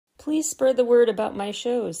Please spread the word about my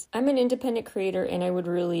shows. I'm an independent creator and I would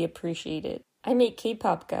really appreciate it. I make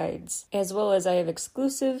K-pop guides, as well as I have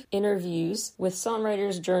exclusive interviews with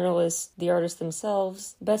songwriters, journalists, the artists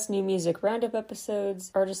themselves, best new music roundup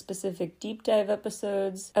episodes, artist-specific deep dive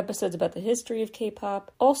episodes, episodes about the history of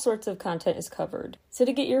K-pop. All sorts of content is covered. So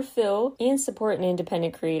to get your fill and support an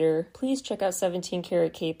independent creator, please check out 17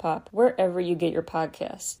 Karat K-pop wherever you get your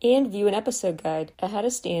podcasts, and view an episode guide at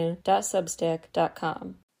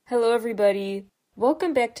howtostan.substack.com. Hello everybody!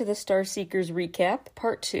 Welcome back to the Starseekers Recap,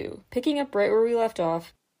 Part 2. Picking up right where we left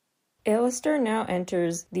off, Alastor now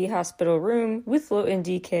enters the hospital room with Lo and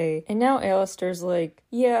DK, and now Alastor's like,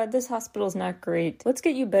 yeah, this hospital's not great. Let's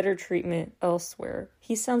get you better treatment elsewhere.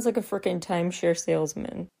 He sounds like a frickin' timeshare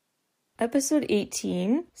salesman. Episode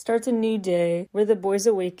 18 starts a new day where the boys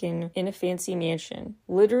awaken in a fancy mansion,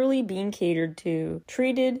 literally being catered to,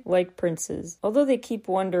 treated like princes, although they keep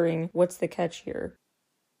wondering what's the catch here.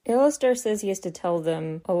 Alastor says he has to tell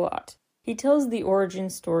them a lot. He tells the origin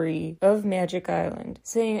story of Magic Island,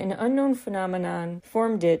 saying an unknown phenomenon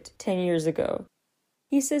formed it 10 years ago.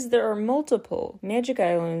 He says there are multiple Magic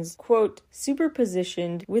Islands, quote,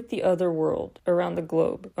 superpositioned with the other world around the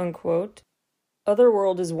globe, unquote.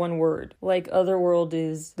 Otherworld is one word, like otherworld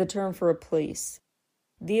is the term for a place.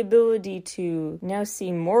 The ability to now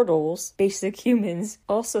see mortals, basic humans,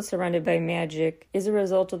 also surrounded by magic, is a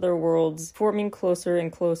result of their worlds forming closer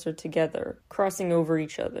and closer together, crossing over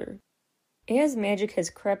each other. As magic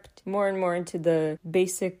has crept more and more into the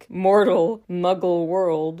basic mortal muggle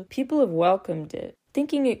world, people have welcomed it,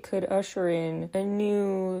 thinking it could usher in a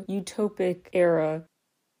new utopic era.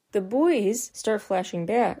 The boys start flashing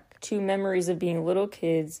back to memories of being little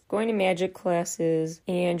kids, going to magic classes,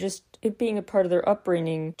 and just it being a part of their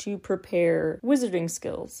upbringing to prepare wizarding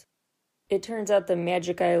skills. It turns out the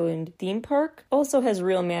Magic Island theme park also has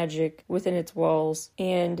real magic within its walls,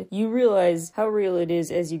 and you realize how real it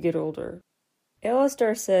is as you get older.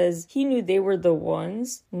 Alastor says he knew they were the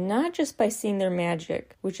ones, not just by seeing their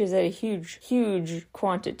magic, which is at a huge, huge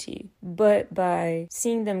quantity, but by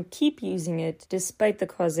seeing them keep using it despite the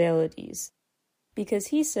causalities. Because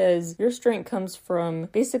he says your strength comes from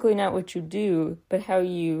basically not what you do, but how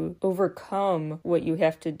you overcome what you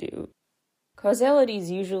have to do.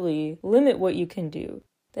 Causalities usually limit what you can do.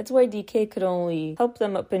 That's why DK could only help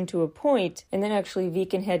them up into a point, and then actually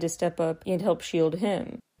Viken had to step up and help shield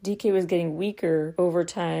him. DK was getting weaker over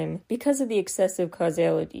time because of the excessive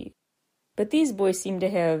causality. But these boys seem to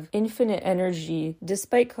have infinite energy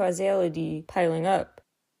despite causality piling up.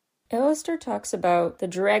 Alastor talks about the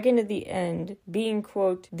dragon of the end being,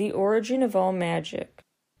 quote, the origin of all magic.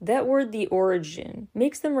 That word, the origin,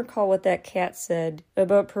 makes them recall what that cat said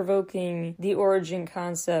about provoking the origin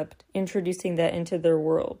concept, introducing that into their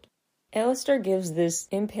world. Alastor gives this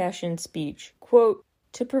impassioned speech, quote,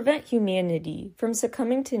 to prevent humanity from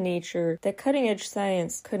succumbing to nature that cutting-edge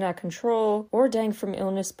science could not control or dying from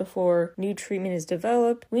illness before new treatment is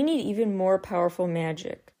developed, we need even more powerful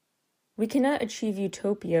magic. We cannot achieve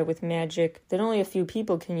utopia with magic that only a few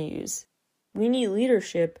people can use. We need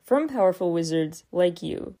leadership from powerful wizards like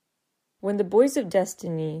you. When the boys of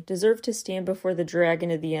destiny deserve to stand before the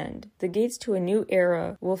dragon of the end, the gates to a new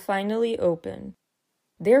era will finally open.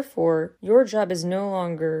 Therefore, your job is no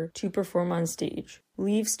longer to perform on stage.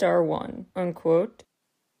 Leave Star One, unquote.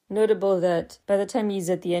 Notable that by the time he's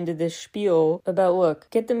at the end of this spiel about, look,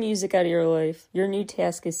 get the music out of your life, your new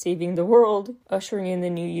task is saving the world, ushering in the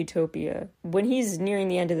new utopia. When he's nearing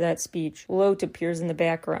the end of that speech, Lot appears in the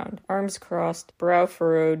background, arms crossed, brow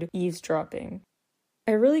furrowed, eavesdropping.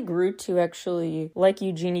 I really grew to actually like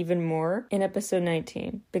Eugene even more in episode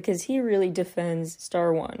 19, because he really defends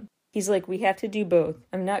Star One. He's like, we have to do both.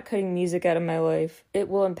 I'm not cutting music out of my life. It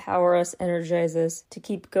will empower us, energize us to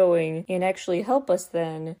keep going, and actually help us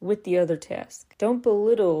then with the other task. Don't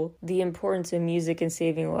belittle the importance of music in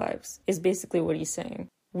saving lives, is basically what he's saying.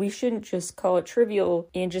 We shouldn't just call it trivial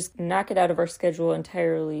and just knock it out of our schedule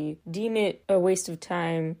entirely, deem it a waste of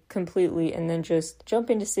time completely, and then just jump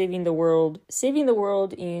into saving the world. Saving the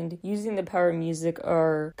world and using the power of music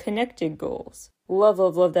are connected goals. Love,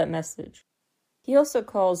 love, love that message. He also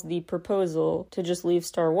calls the proposal to just leave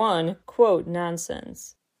Star One, quote,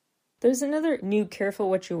 nonsense. There's another new careful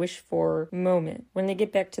what you wish for moment when they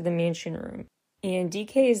get back to the mansion room. And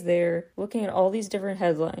DK is there looking at all these different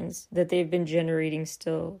headlines that they've been generating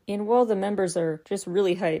still. And while the members are just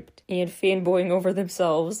really hyped and fanboying over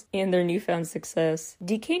themselves and their newfound success,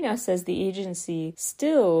 DK now says the agency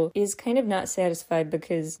still is kind of not satisfied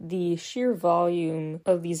because the sheer volume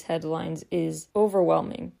of these headlines is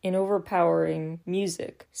overwhelming and overpowering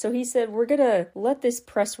music. So he said, we're gonna let this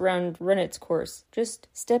press round run its course. Just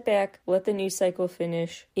step back, let the news cycle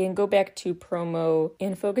finish, and go back to promo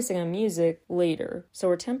and focusing on music later. So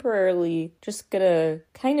we're temporarily just gonna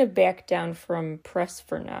kind of back down from press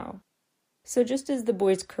for now. So just as the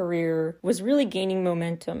boys' career was really gaining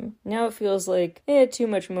momentum, now it feels like too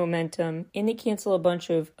much momentum, and they cancel a bunch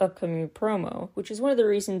of upcoming promo, which is one of the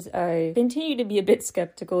reasons I continue to be a bit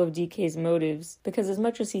skeptical of DK's motives, because as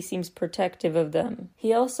much as he seems protective of them,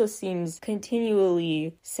 he also seems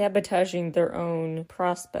continually sabotaging their own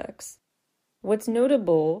prospects. What's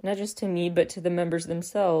notable, not just to me but to the members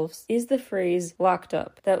themselves, is the phrase locked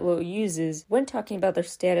up that Lo uses when talking about their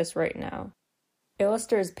status right now.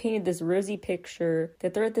 Alistair has painted this rosy picture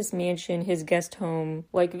that they're at this mansion, his guest home,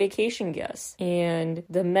 like vacation guests, and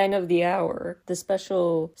the men of the hour, the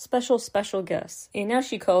special guests. And now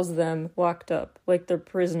she calls them locked up, like they're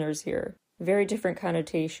prisoners here. Very different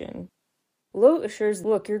connotation. Lo assures,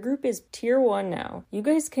 look, your group is tier 1 now. You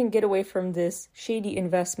guys can get away from this shady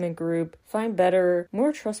investment group, find better,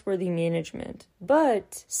 more trustworthy management.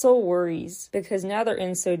 But Sol worries, because now they're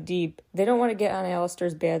in so deep, they don't want to get on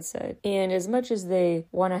Alistair's bad side. And as much as they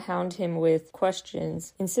want to hound him with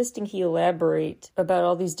questions, insisting he elaborate about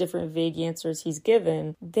all these different vague answers he's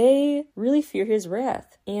given, they really fear his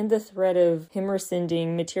wrath and the threat of him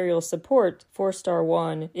rescinding material support for Star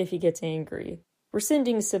One if he gets angry.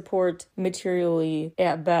 Rescinding support materially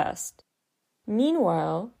at best.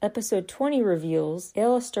 Meanwhile, episode 20 reveals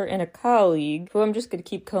Alistair and a colleague, who I'm just going to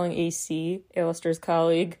keep calling AC, Alistair's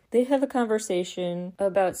colleague, they have a conversation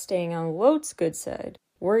about staying on Lot's good side,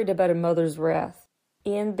 worried about a mother's wrath,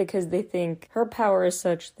 and because they think her power is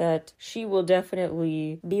such that she will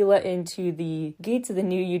definitely be let into the gates of the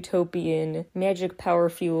new utopian, magic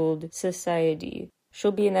power-fueled society.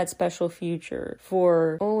 She'll be in that special future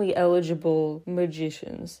for only eligible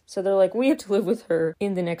magicians. So they're like, we have to live with her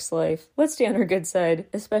in the next life. Let's stay on her good side,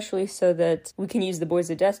 especially so that we can use the Boys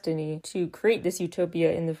of Destiny to create this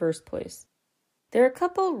utopia in the first place. There are a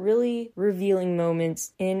couple really revealing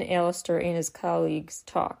moments in Alistair and his colleagues'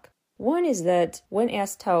 talk. One is that when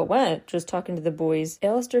asked how it went, just talking to the boys,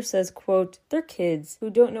 Alistair says, quote, they're kids who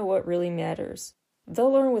don't know what really matters.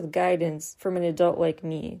 They'll learn with guidance from an adult like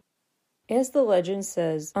me. As the legend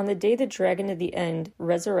says, on the day the Dragon of the End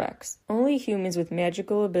resurrects, only humans with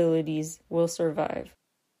magical abilities will survive.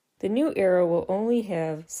 The new era will only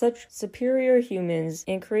have such superior humans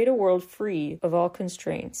and create a world free of all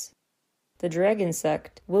constraints. The Dragon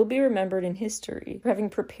Sect will be remembered in history for having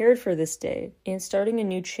prepared for this day and starting a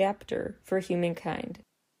new chapter for humankind.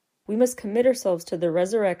 We must commit ourselves to the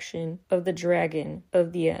resurrection of the Dragon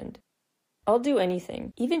of the End. I'll do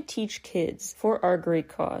anything, even teach kids for our great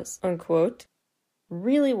cause, unquote.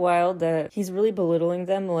 Really wild that he's really belittling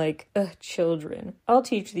them like, children. I'll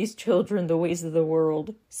teach these children the ways of the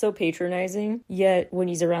world. So patronizing, yet when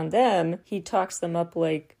he's around them, he talks them up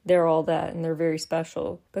like they're all that and they're very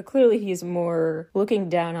special. But clearly he's more looking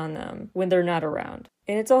down on them when they're not around.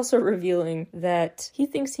 And it's also revealing that he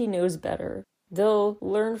thinks he knows better. They'll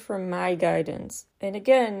learn from my guidance. And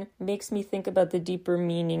again, makes me think about the deeper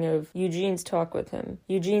meaning of Eugene's talk with him.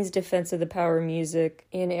 Eugene's defense of the power of music,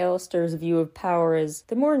 and Alistair's view of power as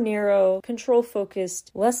the more narrow,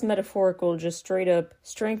 control-focused, less metaphorical, just straight-up,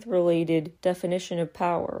 strength-related definition of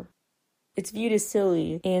power. It's viewed as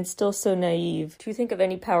silly, and still so naive, to think of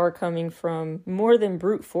any power coming from more than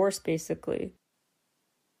brute force, basically.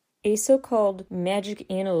 A so-called magic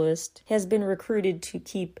analyst has been recruited to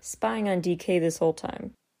keep spying on DK this whole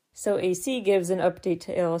time. So AC gives an update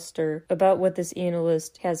to Alistair about what this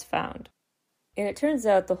analyst has found. And it turns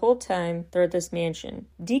out the whole time they're at this mansion,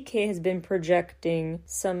 DK has been projecting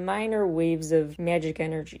some minor waves of magic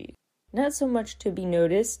energy. Not so much to be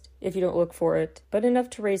noticed if you don't look for it, but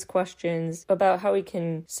enough to raise questions about how he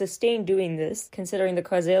can sustain doing this, considering the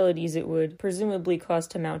causalities it would presumably cause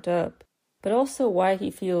to mount up. But also why he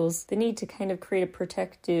feels the need to kind of create a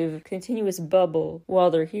protective, continuous bubble while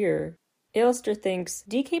they're here. Alistair thinks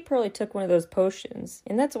DK probably took one of those potions,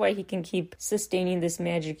 and that's why he can keep sustaining this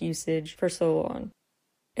magic usage for so long.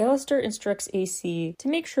 Alistair instructs AC to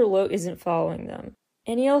make sure Lo isn't following them.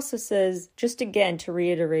 And he also says, just again to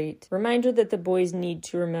reiterate, reminder that the boys need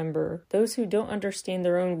to remember, those who don't understand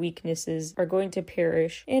their own weaknesses are going to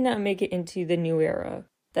perish and not make it into the new era.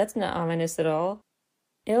 That's not ominous at all.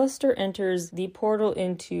 Alistair enters the portal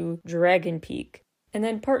into Dragon Peak, and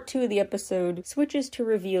then part 2 of the episode switches to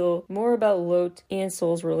reveal more about Lot and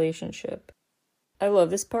Sol's relationship. I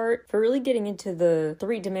love this part for really getting into the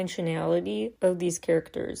three-dimensionality of these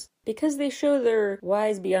characters, because they show they're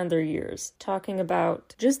wise beyond their years, talking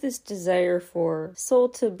about just this desire for Sol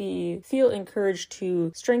to feel encouraged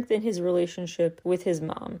to strengthen his relationship with his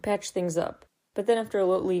mom, patch things up. But then after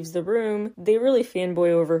Lot leaves the room, they really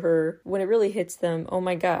fanboy over her when it really hits them. Oh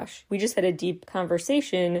my gosh, we just had a deep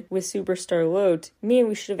conversation with superstar Lot. Man,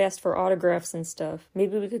 we should have asked for autographs and stuff.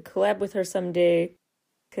 Maybe we could collab with her someday.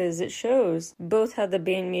 Because it shows both how the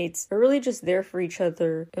bandmates are really just there for each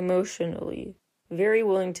other emotionally, very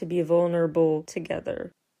willing to be vulnerable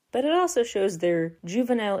together. But it also shows their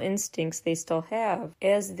juvenile instincts they still have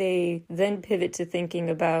as they then pivot to thinking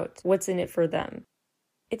about what's in it for them.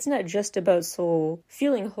 It's not just about Sol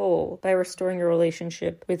feeling whole by restoring a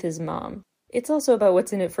relationship with his mom. It's also about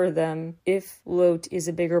what's in it for them if Lot is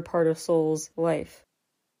a bigger part of Sol's life.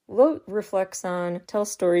 Lot reflects on,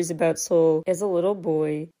 tells stories about Sol as a little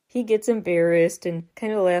boy. He gets embarrassed and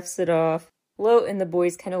kind of laughs it off. Lot and the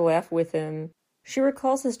boys kind of laugh with him. She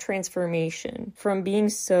recalls his transformation from being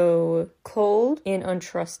so cold and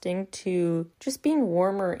untrusting to just being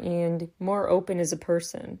warmer and more open as a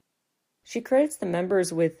person. She credits the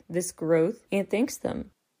members with this growth and thanks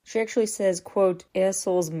them. She actually says, quote, as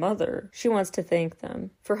Sol's mother, she wants to thank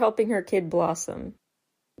them for helping her kid blossom.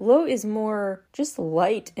 Lot is more just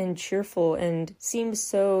light and cheerful and seems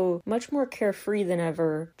so much more carefree than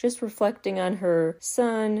ever, just reflecting on her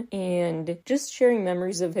son and just sharing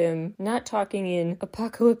memories of him, not talking in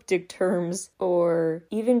apocalyptic terms or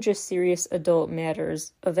even just serious adult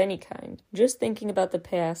matters of any kind, just thinking about the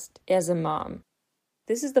past as a mom.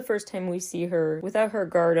 This is the first time we see her without her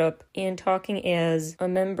guard up and talking as a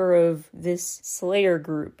member of this Slayer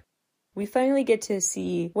group. We finally get to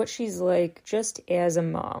see what she's like just as a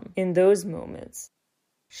mom in those moments.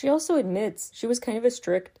 She also admits she was kind of a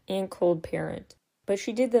strict and cold parent, but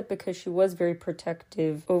she did that because she was very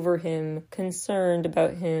protective over him, concerned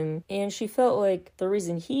about him, and she felt like the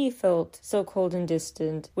reason he felt so cold and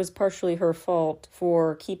distant was partially her fault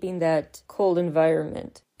for keeping that cold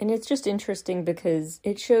environment. And it's just interesting because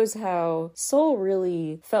it shows how Sol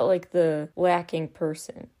really felt like the lacking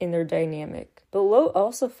person in their dynamic. But Lot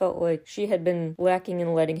also felt like she had been lacking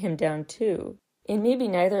and letting him down too. And maybe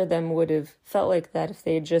neither of them would have felt like that if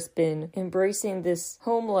they had just been embracing this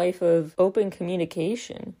home life of open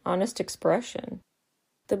communication, honest expression.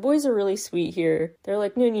 The boys are really sweet here. They're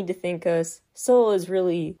like, no need to thank us. Sol is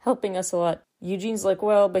really helping us a lot. Eugene's like,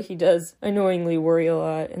 well, but he does annoyingly worry a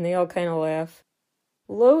lot, and they all kind of laugh.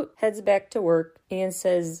 Lot heads back to work and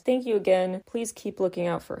says, thank you again, please keep looking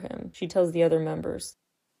out for him, she tells the other members.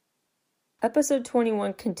 Episode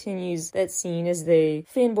 21 continues that scene as they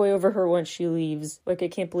fanboy over her once she leaves, like I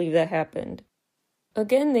can't believe that happened.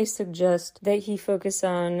 Again, they suggest that he focus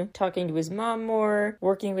on talking to his mom more,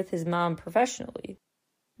 working with his mom professionally.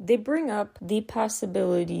 They bring up the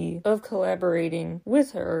possibility of collaborating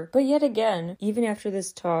with her, but yet again, even after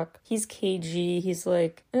this talk, he's cagey, he's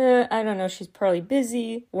like, I don't know, she's probably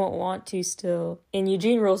busy, won't want to still. And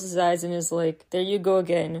Eugene rolls his eyes and is like, there you go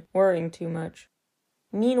again, worrying too much.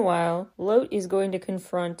 Meanwhile, Lot is going to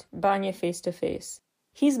confront Banya face to face.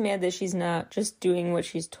 He's mad that she's not just doing what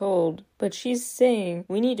she's told, but she's saying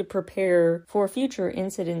we need to prepare for future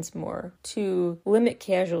incidents more, to limit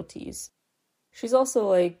casualties. She's also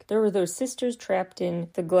like, there were those sisters trapped in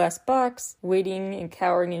the glass box, waiting and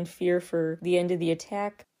cowering in fear for the end of the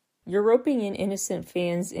attack. You're roping in innocent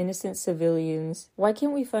fans, innocent civilians. Why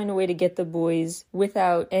can't we find a way to get the boys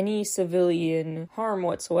without any civilian harm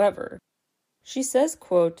whatsoever? She says,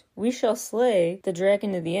 quote, we shall slay the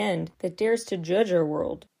dragon of the end that dares to judge our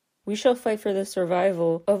world. We shall fight for the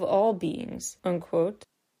survival of all beings, unquote.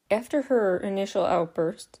 After her initial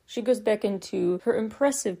outburst, she goes back into her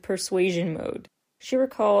impressive persuasion mode. She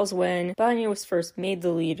recalls when Banya was first made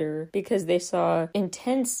the leader because they saw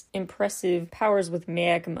intense, impressive powers with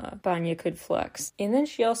magma Banya could flex. And then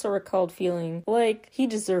she also recalled feeling like he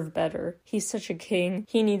deserved better. He's such a king.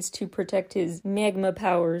 He needs to protect his magma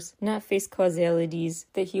powers, not face causalities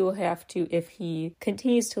that he will have to if he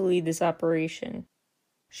continues to lead this operation.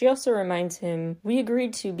 She also reminds him, we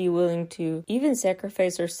agreed to be willing to even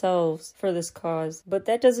sacrifice ourselves for this cause, but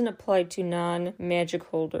that doesn't apply to non-magic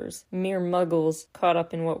holders, mere muggles caught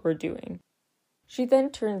up in what we're doing. She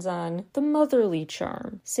then turns on the motherly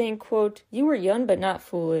charm, saying, quote, you were young but not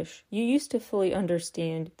foolish. You used to fully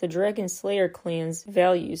understand the Dragon Slayer clan's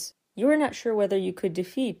values. You were not sure whether you could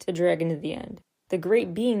defeat the Dragon of the End, the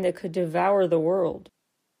great being that could devour the world.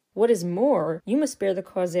 What is more, you must bear the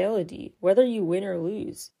causality, whether you win or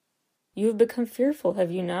lose. You have become fearful,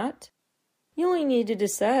 have you not? You only need to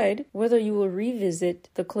decide whether you will revisit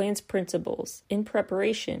the clan's principles in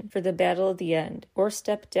preparation for the battle at the end, or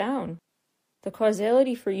step down. The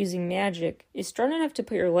causality for using magic is strong enough to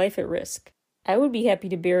put your life at risk. I would be happy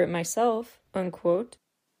to bear it myself, unquote.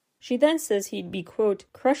 She then says he'd be, quote,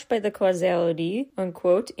 crushed by the causality,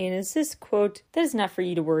 unquote, and insists, quote, that is not for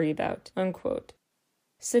you to worry about, unquote.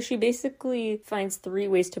 So she basically finds 3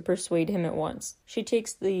 ways to persuade him at once. She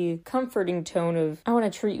takes the comforting tone of, I want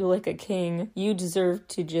to treat you like a king. You deserve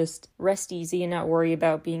to just rest easy and not worry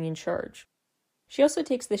about being in charge. She also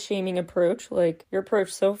takes the shaming approach, like, your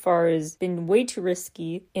approach so far has been way too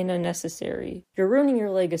risky and unnecessary. You're ruining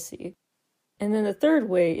your legacy. And then the third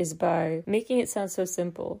way is by making it sound so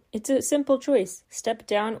simple. It's a simple choice. Step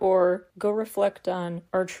down or go reflect on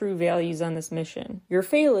our true values on this mission. You're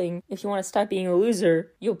failing. If you want to stop being a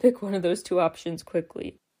loser, you'll pick one of those 2 options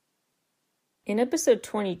quickly. In episode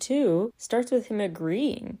 22, starts with him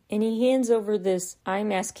agreeing, and he hands over this eye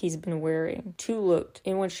mask he's been wearing to Lot,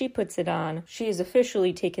 and when she puts it on, she has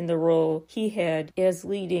officially taken the role he had as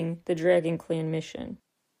leading the Dragon Clan mission.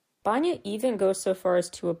 Banya even goes so far as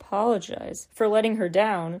to apologize for letting her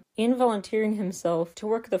down and volunteering himself to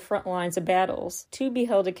work the front lines of battles to be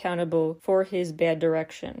held accountable for his bad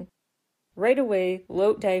direction. Right away,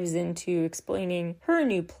 Lot dives into explaining her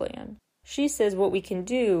new plan. She says what we can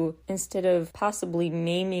do, instead of possibly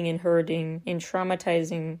maiming and hurting and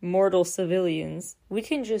traumatizing mortal civilians, we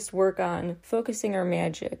can just work on focusing our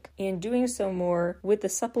magic and doing so more with the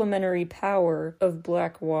supplementary power of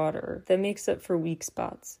black water that makes up for weak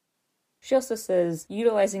spots. She also says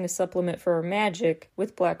utilizing a supplement for our magic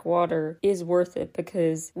with black water is worth it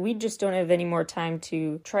because we just don't have any more time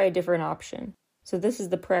to try a different option. So this is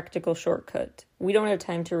the practical shortcut. We don't have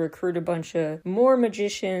time to recruit a bunch of more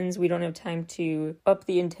magicians. We don't have time to up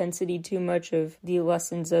the intensity too much of the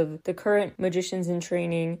lessons of the current magicians in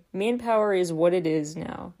training. Manpower is what it is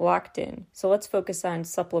now, locked in. So let's focus on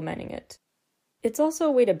supplementing it. It's also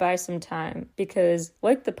a way to buy some time because,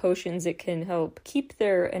 like the potions, it can help keep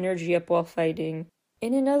their energy up while fighting.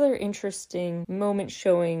 In another interesting moment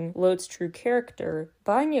showing Lot's true character,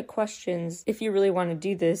 Banya questions, if you really want to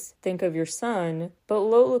do this, think of your son, but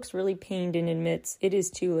Lot looks really pained and admits it is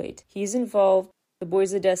too late. He's involved, the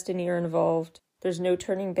Boys of Destiny are involved, there's no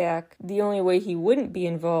turning back. The only way he wouldn't be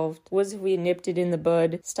involved was if we had nipped it in the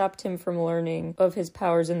bud, stopped him from learning of his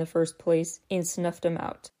powers in the first place, and snuffed him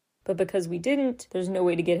out. But because we didn't, there's no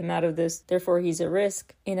way to get him out of this, therefore he's at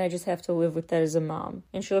risk, and I just have to live with that as a mom.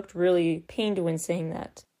 And she looked really pained when saying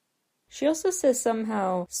that. She also says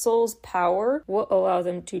somehow Soul's power will allow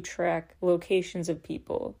them to track locations of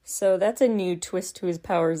people. So that's a new twist to his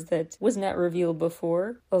powers that was not revealed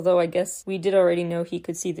before, although I guess we did already know he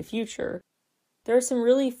could see the future. There are some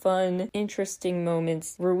really fun, interesting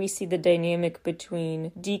moments where we see the dynamic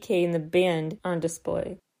between DK and the band on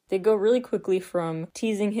display. They go really quickly from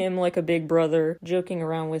teasing him like a big brother, joking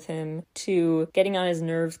around with him, to getting on his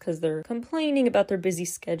nerves because they're complaining about their busy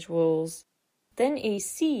schedules. Then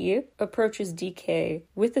AC approaches DK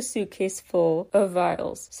with a suitcase full of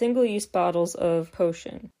vials, single-use bottles of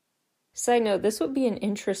potion. Side note, this would be an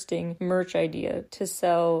interesting merch idea to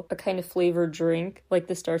sell a kind of flavored drink like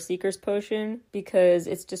the Starseeker's potion, because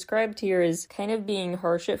it's described here as kind of being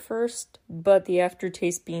harsh at first, but the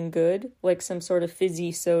aftertaste being good, like some sort of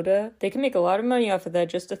fizzy soda. They can make a lot of money off of that,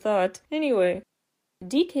 just a thought. Anyway,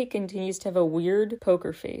 DK continues to have a weird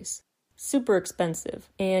poker face. Super expensive,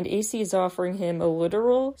 and AC is offering him a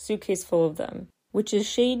literal suitcase full of them, which is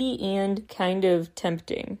shady and kind of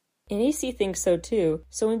tempting. And AC thinks so too,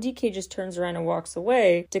 so when DK just turns around and walks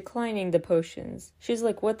away, declining the potions, she's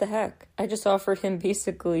like, what the heck? I just offered him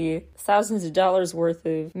basically thousands of dollars worth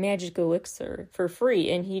of magic elixir for free,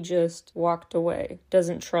 and he just walked away,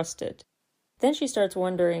 doesn't trust it. Then she starts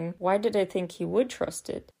wondering, why did I think he would trust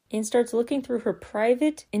it? And starts looking through her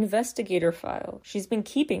private investigator file she's been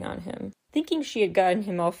keeping on him, thinking she had gotten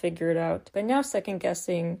him all figured out, but now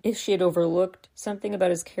second-guessing if she had overlooked something about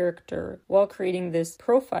his character while creating this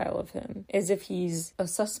profile of him, as if he's a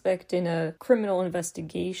suspect in a criminal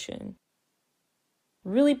investigation.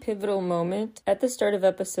 Really pivotal moment at the start of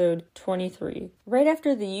episode 23. Right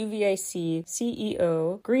after the UVIC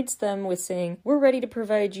CEO greets them with saying, we're ready to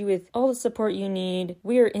provide you with all the support you need.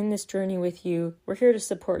 We are in this journey with you. We're here to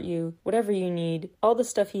support you. Whatever you need. All the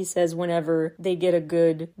stuff he says whenever they get a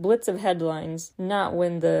good blitz of headlines, not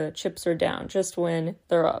when the chips are down, just when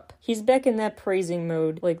they're up. He's back in that praising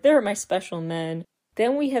mode, like, they're my special men.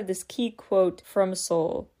 Then we have this key quote from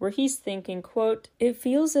Sol, where he's thinking, quote, "It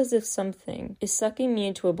feels as if something is sucking me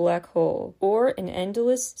into a black hole or an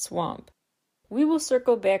endless swamp." We will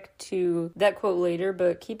circle back to that quote later,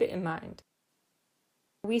 but keep it in mind.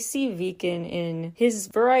 We see Viken in his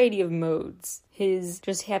variety of modes, his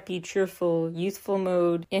just happy, cheerful, youthful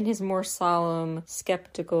mode, and his more solemn,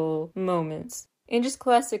 skeptical moments. And just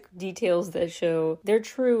classic details that show their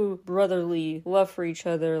true brotherly love for each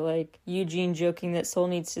other, like Eugene joking that Sol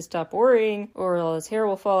needs to stop worrying or all his hair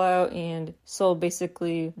will fall out, and Sol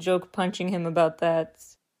basically joke punching him about that.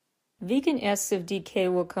 Viken asks if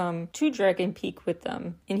DK will come to Dragon Peak with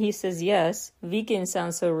them, and he says yes. Viken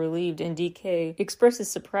sounds so relieved, and DK expresses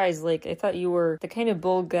surprise, like, "I thought you were the kind of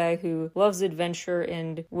bold guy who loves adventure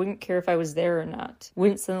and wouldn't care if I was there or not,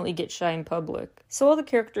 wouldn't suddenly get shy in public." So all the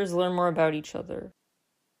characters learn more about each other.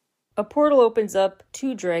 A portal opens up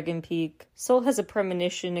to Dragon Peak. Sol has a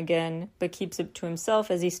premonition again, but keeps it to himself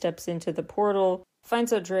as he steps into the portal,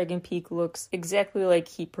 finds out Dragon Peak looks exactly like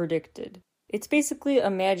he predicted. It's basically a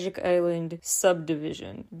Magic Island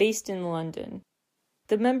subdivision, based in London.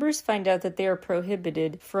 The members find out that they are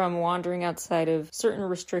prohibited from wandering outside of certain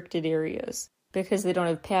restricted areas, because they don't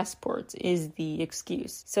have passports, is the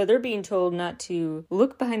excuse. So they're being told not to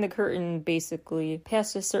look behind the curtain, basically,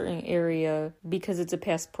 past a certain area, because it's a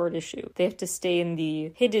passport issue. They have to stay in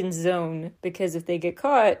the hidden zone, because if they get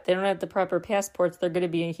caught, they don't have the proper passports, they're going to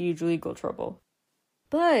be in huge legal trouble.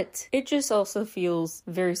 But it just also feels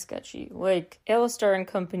very sketchy. Like, Alistar and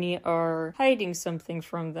company are hiding something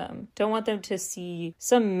from them. Don't want them to see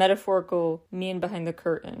some metaphorical man behind the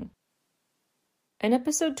curtain. In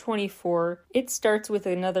episode 24, it starts with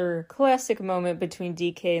another classic moment between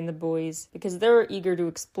DK and the boys, because they're eager to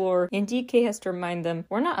explore, and DK has to remind them,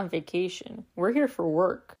 we're not on vacation, we're here for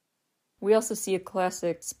work. We also see a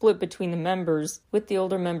classic split between the members, with the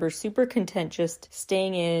older members super content just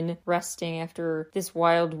staying in, resting after this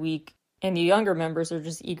wild week, and the younger members are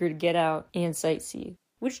just eager to get out and sightsee,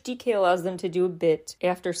 which DK allows them to do a bit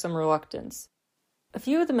after some reluctance. A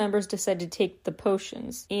few of the members decide to take the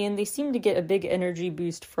potions, and they seem to get a big energy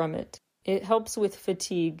boost from it. It helps with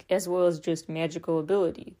fatigue as well as just magical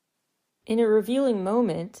ability. In a revealing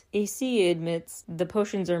moment, AC admits the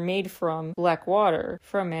potions are made from black water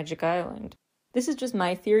from Magic Island. This is just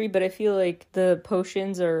my theory, but I feel like the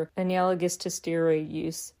potions are analogous to steroid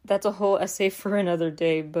use. That's a whole essay for another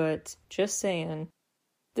day, but just saying.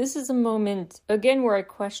 This is a moment, again, where I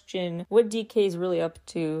question what DK is really up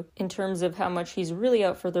to in terms of how much he's really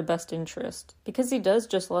out for their best interest. Because he does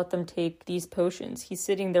just let them take these potions. He's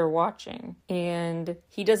sitting there watching, and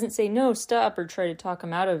he doesn't say, no, stop, or try to talk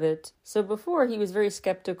them out of it. So before, he was very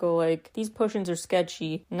skeptical, like, these potions are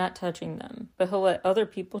sketchy, not touching them. But he'll let other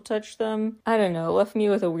people touch them? I don't know, it left me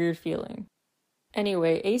with a weird feeling.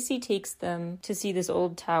 Anyway, AC takes them to see this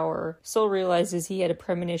old tower. Sol realizes he had a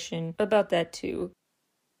premonition about that too.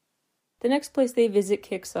 The next place they visit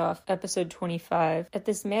kicks off episode 25 at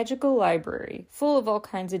this magical library, full of all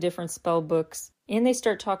kinds of different spell books, and they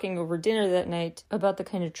start talking over dinner that night about the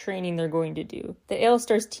kind of training they're going to do, that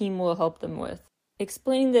Alistar's team will help them with,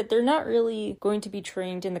 explaining that they're not really going to be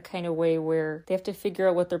trained in the kind of way where they have to figure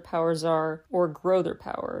out what their powers are or grow their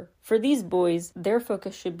power. For these boys, their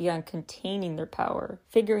focus should be on containing their power,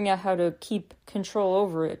 figuring out how to keep control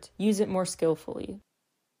over it, use it more skillfully.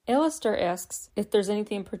 Alistar asks if there's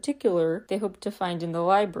anything in particular they hope to find in the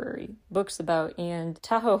library, books about, and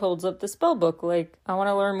Tahoe holds up the spell book like, I want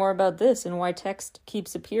to learn more about this and why text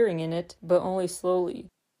keeps appearing in it, but only slowly.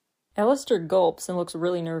 Alistar gulps and looks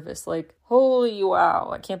really nervous, like, holy wow,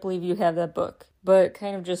 I can't believe you have that book, but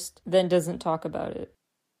kind of just then doesn't talk about it.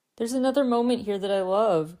 There's another moment here that I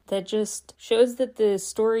love that just shows that the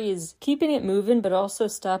story is keeping it moving, but also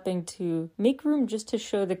stopping to make room just to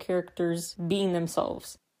show the characters being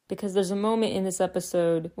themselves. Because there's a moment in this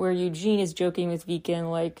episode where Eugene is joking with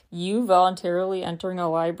Viken, like, you voluntarily entering a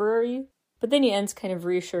library? But then he ends kind of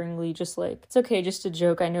reassuringly, just like, it's okay, just a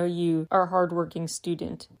joke, I know you are a hardworking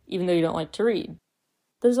student, even though you don't like to read.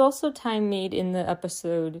 There's also time made in the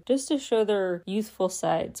episode just to show their youthful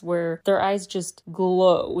sides, where their eyes just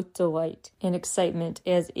glow with delight and excitement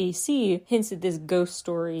as AC hints at this ghost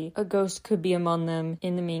story a ghost could be among them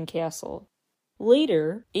in the main castle.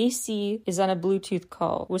 Later, AC is on a Bluetooth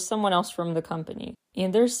call with someone else from the company,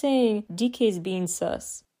 and they're saying DK's being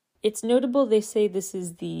sus. It's notable they say this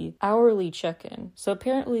is the hourly check-in, so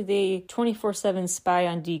apparently they 24/7 spy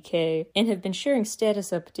on DK and have been sharing status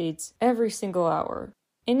updates every single hour.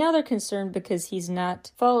 And now they're concerned because he's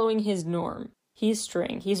not following his norm. He's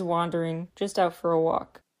straying, he's wandering, just out for a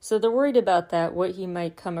walk. So they're worried about that, what he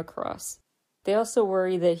might come across. They also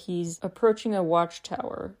worry that he's approaching a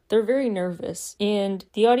watchtower. They're very nervous, and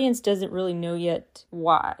the audience doesn't really know yet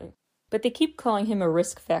why. But they keep calling him a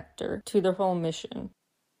risk factor to their whole mission.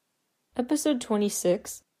 Episode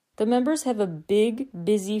 26. The members have a big,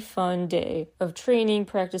 busy, fun day of training,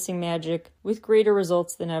 practicing magic, with greater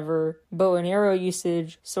results than ever, bow and arrow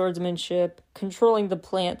usage, swordsmanship, controlling the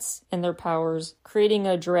plants and their powers, creating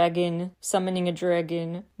a dragon, summoning a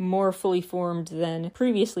dragon, more fully formed than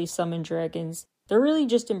previously summoned dragons. They're really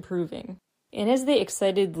just improving. And as they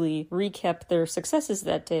excitedly recap their successes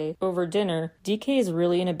that day over dinner, DK is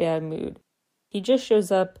really in a bad mood. He just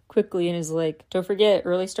shows up quickly and is like, don't forget,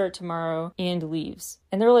 early start tomorrow, and leaves.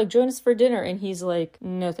 And they're like, join us for dinner, and he's like,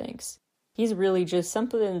 no thanks. He's really just,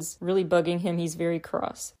 something's really bugging him, he's very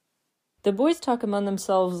cross. The boys talk among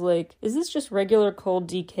themselves like, is this just regular cold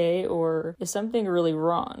DK, or is something really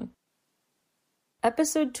wrong?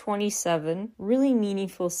 Episode 27, really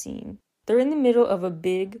meaningful scene. They're in the middle of a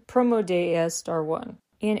big promo day as Star One.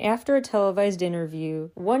 And after a televised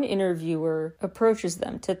interview, one interviewer approaches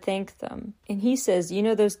them to thank them. And he says, you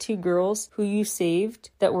know those two girls who you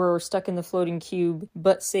saved that were stuck in the floating cube,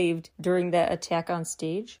 but saved during that attack on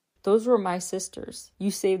stage? Those were my sisters.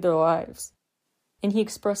 You saved their lives. And he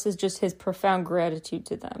expresses just his profound gratitude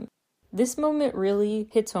to them. This moment really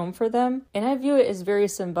hits home for them, and I view it as very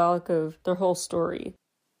symbolic of their whole story.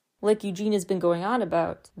 Like Eugene has been going on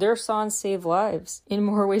about, their songs save lives in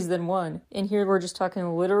more ways than one. And here we're just talking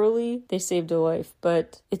literally, they saved a life.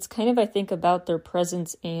 But it's kind of, I think, about their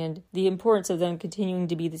presence and the importance of them continuing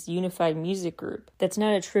to be this unified music group. That's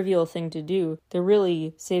not a trivial thing to do. They're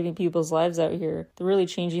really saving people's lives out here. They're really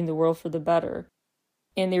changing the world for the better.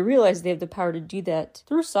 And they realize they have the power to do that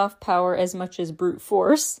through soft power as much as brute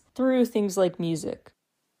force, through things like music.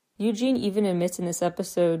 Eugene even admits in this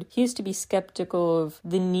episode he used to be skeptical of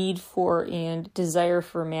the need for and desire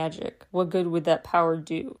for magic. What good would that power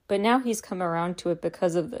do? But now he's come around to it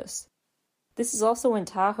because of this. This is also when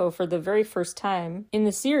Tahoe, for the very first time in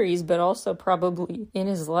the series, but also probably in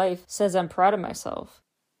his life, says, I'm proud of myself.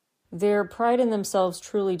 Their pride in themselves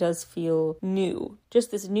truly does feel new.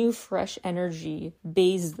 Just this new, fresh energy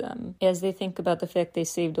bathes them as they think about the fact they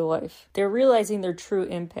saved a life. They're realizing their true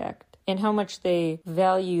impact and how much they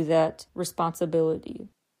value that responsibility.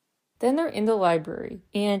 Then they're in the library,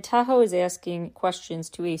 and Tahoe is asking questions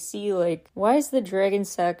to AC like, why is the Dragon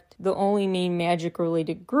Sect the only main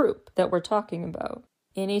magic-related group that we're talking about?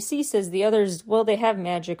 And AC says the others, well, they have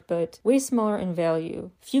magic, but way smaller in value.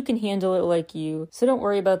 Few can handle it like you, so don't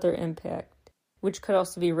worry about their impact. Which could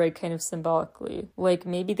also be read kind of symbolically. Like,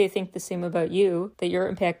 maybe they think the same about you, that your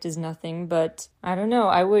impact is nothing, but I don't know,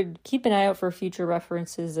 I would keep an eye out for future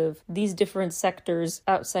references of these different sectors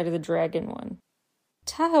outside of the dragon one.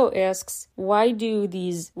 Tahoe asks, why do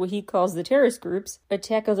these, what he calls the terrorist groups,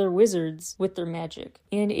 attack other wizards with their magic?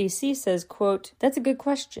 And AC says, quote, that's a good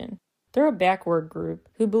question. They're a backward group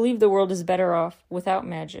who believe the world is better off without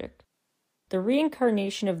magic. The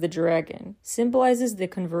reincarnation of the dragon symbolizes the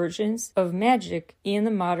convergence of magic in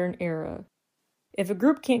the modern era. If a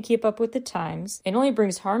group can't keep up with the times and only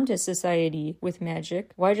brings harm to society with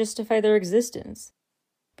magic, why justify their existence?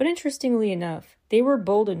 But interestingly enough, they were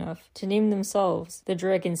bold enough to name themselves the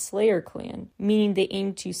Dragon Slayer Clan, meaning they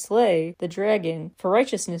aimed to slay the dragon for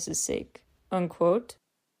righteousness' sake. Unquote.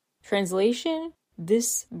 Translation?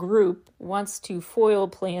 This group wants to foil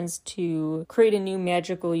plans to create a new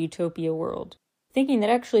magical utopia world, thinking that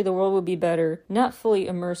actually the world would be better, not fully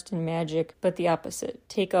immersed in magic, but the opposite.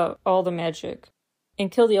 Take out all the magic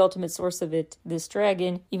and kill the ultimate source of it, this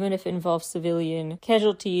dragon, even if it involves civilian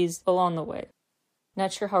casualties along the way.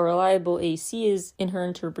 Not sure how reliable AC is in her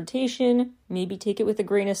interpretation, maybe take it with a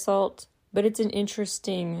grain of salt. But it's an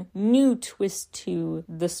interesting new twist to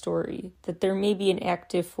the story, that there may be an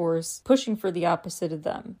active force pushing for the opposite of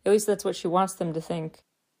them. At least that's what she wants them to think.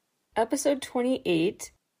 Episode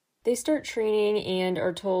 28, they start training and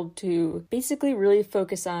are told to basically really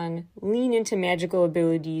focus on lean into magical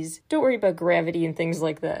abilities. Don't worry about gravity and things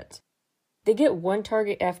like that. They get one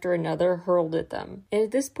target after another hurled at them. And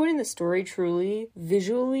at this point in the story, truly,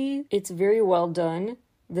 visually, it's very well done.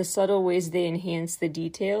 The subtle ways they enhance the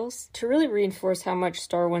details to really reinforce how much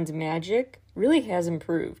Star One's magic really has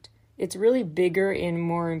improved. It's really bigger and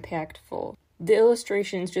more impactful. The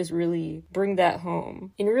illustrations just really bring that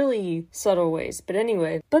home in really subtle ways. But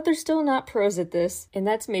anyway, they're still not pros at this, and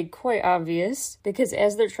that's made quite obvious because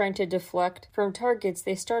as they're trying to deflect from targets,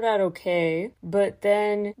 they start out okay, but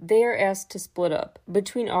then they are asked to split up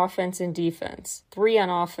between offense and defense. 3 on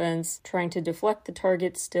offense, trying to deflect the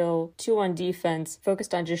target still, 2 on defense,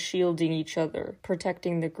 focused on just shielding each other,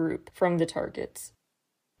 protecting the group from the targets.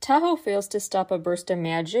 Taho fails to stop a burst of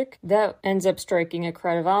magic that ends up striking a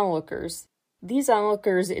crowd of onlookers. These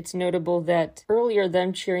onlookers, it's notable that earlier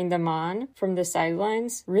them cheering them on from the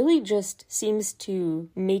sidelines really just seems to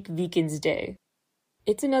make Viken's day.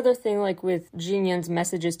 It's another thing like with Jinyun's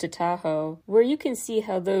messages to Taho, where you can see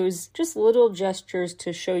how those just little gestures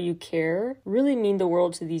to show you care really mean the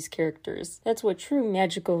world to these characters. That's what true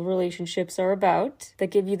magical relationships are about, that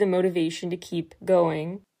give you the motivation to keep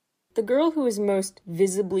going. The girl who is most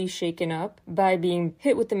visibly shaken up by being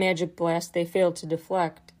hit with the magic blast they failed to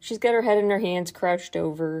deflect. She's got her head in her hands, crouched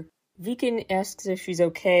over. Viken asks if she's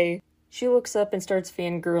okay. She looks up and starts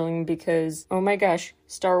fangirling because, oh my gosh,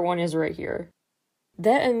 Star 1 is right here.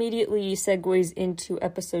 That immediately segues into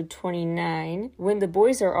episode 29, when the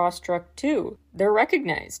boys are awestruck too. They're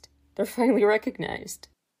recognized. They're finally recognized.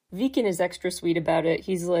 Viken is extra sweet about it.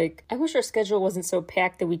 He's like, I wish our schedule wasn't so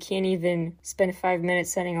packed that we can't even spend 5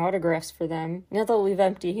 minutes sending autographs for them. Now they'll leave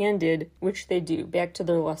empty-handed, which they do, back to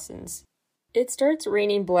their lessons. It starts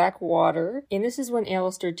raining black water, and this is when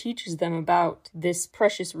Alistair teaches them about this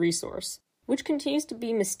precious resource, which continues to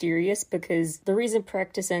be mysterious because the reason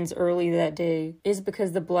practice ends early that day is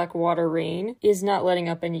because the black water rain is not letting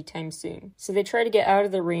up anytime soon. So they try to get out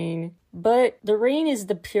of the rain, but the rain is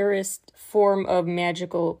the purest form of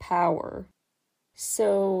magical power.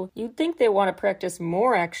 So you'd think they want to practice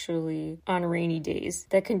more actually on rainy days.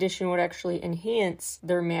 That condition would actually enhance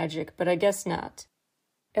their magic, but I guess not.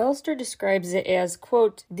 Alistair describes it as,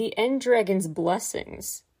 quote, the End Dragon's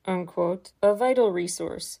blessings, unquote, a vital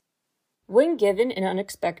resource. When given an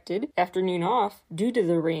unexpected afternoon off due to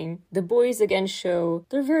the rain, the boys again show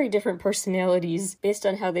their very different personalities based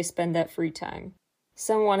on how they spend that free time.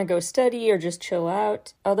 Some want to go study or just chill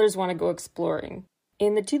out, others want to go exploring.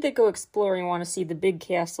 And the two that go exploring want to see the big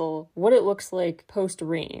castle, what it looks like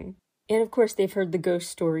post-rain. And of course they've heard the ghost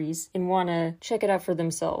stories and want to check it out for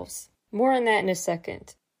themselves. More on that in a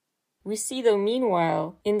second. We see, though,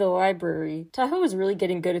 meanwhile, in the library, Taho is really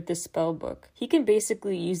getting good at this spell book. He can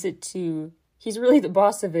basically use it to... He's really the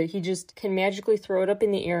boss of it. He just can magically throw it up in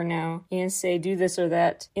the air now and say, do this or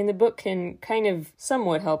that. And the book can kind of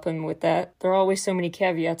somewhat help him with that. There are always so many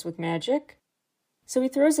caveats with magic. So he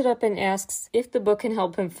throws it up and asks if the book can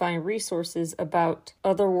help him find resources about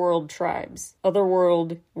otherworld tribes.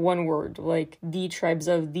 Otherworld, one word, like the tribes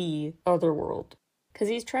of the otherworld. Because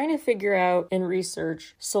he's trying to figure out and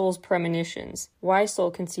research Soul's premonitions, why Soul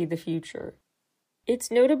can see the future. It's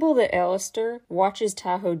notable that Alistair watches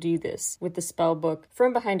Taho do this with the spellbook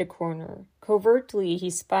from behind a corner. Covertly,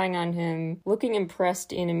 he's spying on him, looking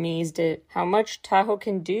impressed and amazed at how much Taho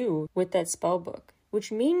can do with that spellbook. Which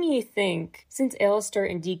made me think, since Alistair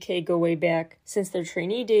and DK go way back, since their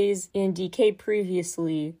trainee days, and DK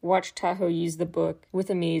previously watched Taho use the book with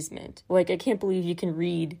amazement. Like, I can't believe you can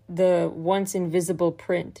read the once invisible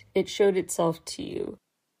print. It showed itself to you.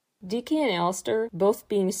 DK and Alistair both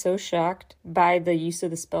being so shocked by the use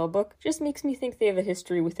of the spellbook just makes me think they have a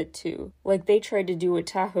history with it too. Like they tried to do what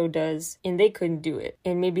Taho does and they couldn't do it.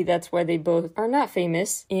 And maybe that's why they both are not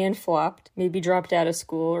famous and flopped. Maybe dropped out of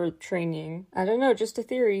school or training. I don't know, just a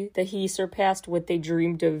theory that he surpassed what they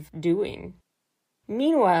dreamed of doing.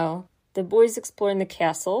 Meanwhile, the boys exploring the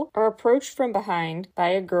castle are approached from behind by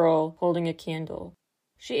a girl holding a candle.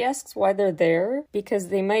 She asks why they're there because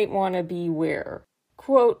they might want to be where.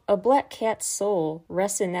 Quote, a black cat's soul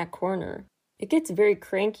rests in that corner. It gets very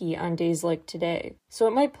cranky on days like today, so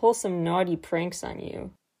it might pull some naughty pranks on you.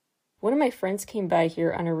 One of my friends came by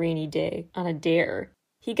here on a rainy day, on a dare.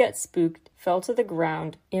 He got spooked, fell to the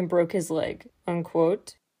ground, and broke his leg,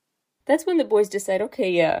 unquote. That's when the boys decide, okay,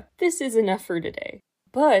 yeah, this is enough for today.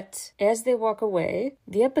 But as they walk away,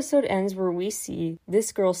 the episode ends where we see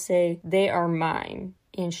this girl say, they are mine,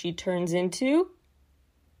 and she turns into...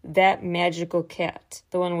 that magical cat,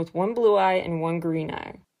 the one with one blue eye and one green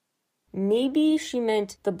eye. Maybe she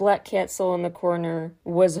meant the black cat soul in the corner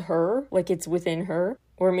was her, like it's within her,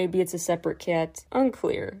 or maybe it's a separate cat,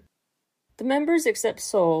 unclear. The members except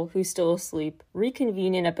Soul, who's still asleep,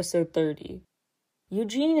 reconvene in episode 30.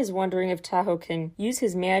 Eugene is wondering if Taho can use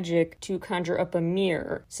his magic to conjure up a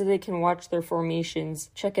mirror so they can watch their formations,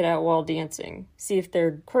 check it out while dancing, see if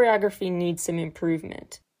their choreography needs some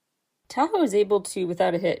improvement. Taho is able to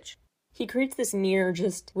without a hitch. He creates this mirror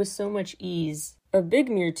just with so much ease. A big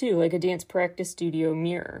mirror too, like a dance practice studio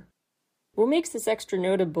mirror. What makes this extra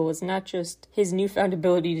notable is not just his newfound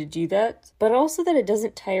ability to do that, but also that it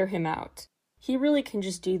doesn't tire him out. He really can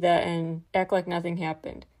just do that and act like nothing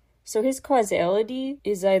happened. So his causality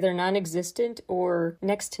is either non-existent or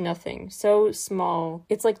next to nothing. So small,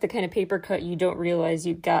 it's like the kind of paper cut you don't realize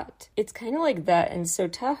you got. It's kind of like that, and so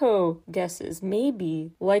Tahoe guesses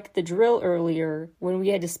maybe, like the drill earlier, when we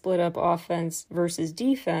had to split up offense versus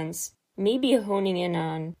defense, maybe honing in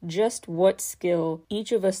on just what skill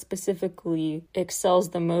each of us specifically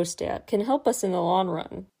excels the most at can help us in the long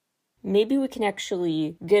run. Maybe we can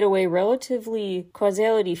actually get away relatively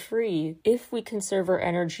causality-free if we conserve our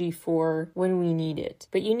energy for when we need it.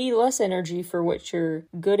 But you need less energy for what you're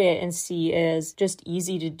good at and see as just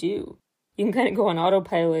easy to do. You can kind of go on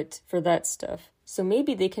autopilot for that stuff. So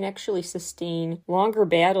maybe they can actually sustain longer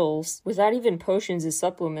battles without even potions as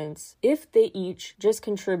supplements if they each just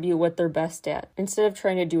contribute what they're best at instead of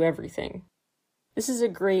trying to do everything. This is a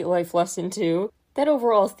great life lesson too. That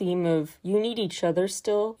overall theme of you need each other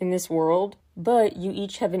still in this world, but you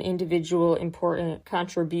each have an individual important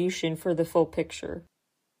contribution for the full picture.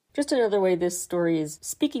 Just another way this story is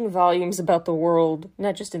speaking volumes about the world,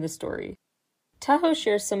 not just in the story. Tahoe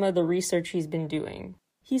shares some of the research he's been doing.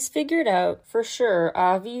 He's figured out, for sure,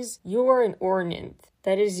 Avi's, you are an Orninth.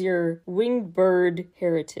 That is your winged bird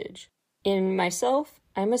heritage. In myself,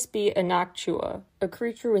 I must be a Noctua, a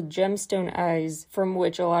creature with gemstone eyes from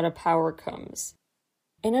which a lot of power comes.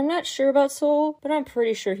 And I'm not sure about Sol, but I'm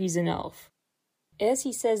pretty sure he's an elf. As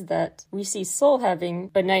he says that, we see Sol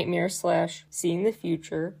having a nightmare / seeing the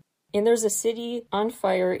future, and there's a city on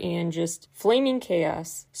fire and just flaming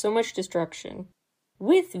chaos, so much destruction.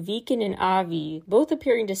 With Viken and Avi both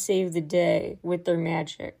appearing to save the day with their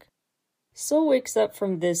magic. Sol wakes up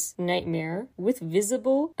from this nightmare with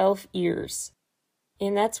visible elf ears.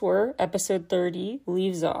 And that's where episode 30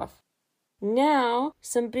 leaves off. Now,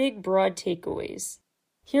 some big broad takeaways.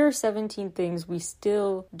 Here are 17 things we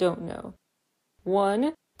still don't know.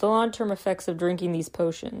 1. The long-term effects of drinking these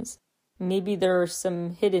potions. Maybe there are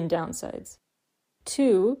some hidden downsides.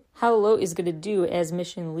 2. How Lo is going to do as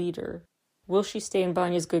mission leader. Will she stay in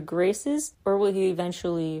Banya's good graces, or will he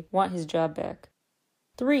eventually want his job back?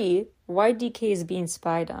 3. Why DK is being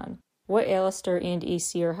spied on. What Alistair and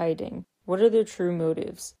AC are hiding. What are their true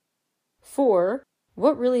motives? 4.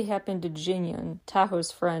 What really happened to Jinyan,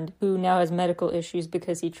 Tahoe's friend, who now has medical issues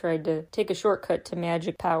because he tried to take a shortcut to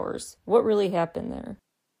magic powers? What really happened there?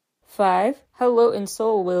 5. How Lo and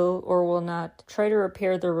Sol will, or will not, try to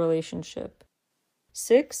repair their relationship.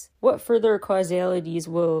 6. What further causalities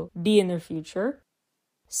will be in their future?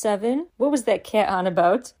 7. What was that cat on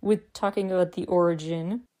about with talking about the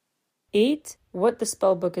origin? 8. What the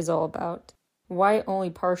spellbook is all about. Why it only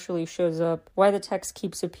partially shows up, why the text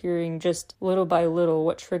keeps appearing just little by little,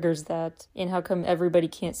 what triggers that, and how come everybody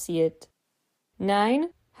can't see it.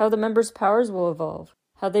 9. How the members' powers will evolve,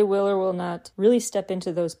 how they will or will not really step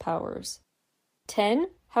into those powers.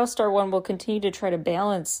 10. How Star One will continue to try to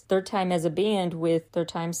balance their time as a band with their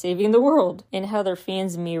time saving the world, and how their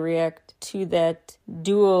fans may react to that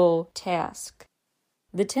dual task.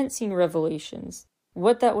 The tent scene revelations.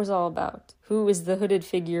 What that was all about. Who was the hooded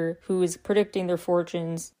figure who was predicting their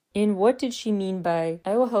fortunes? And what did she mean by,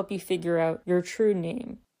 I will help you figure out your true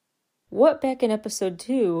name? What back in episode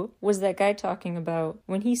 2 was that guy talking about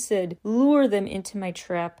when he said, lure them into my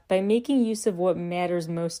trap by making use of what matters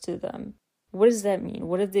most to them? What does that mean?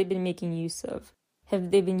 What have they been making use of?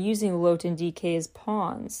 Have they been using Lot and DK as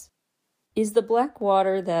pawns? Is the black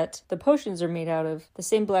water that the potions are made out of the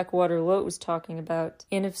same black water Lot was talking about?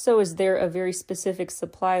 And if so, is there a very specific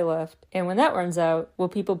supply left? And when that runs out, will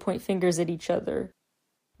people point fingers at each other?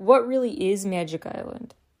 What really is Magic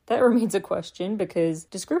Island? That remains a question because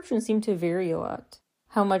descriptions seem to vary a lot.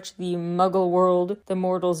 How much the Muggle world, the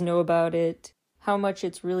mortals know about it, how much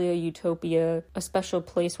it's really a utopia, a special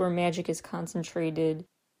place where magic is concentrated,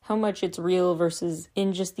 how much it's real versus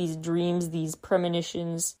in just these dreams, these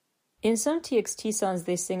premonitions. In some TXT songs,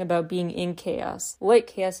 they sing about being in chaos. Light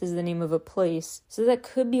Chaos is the name of a place, so that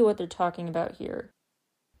could be what they're talking about here.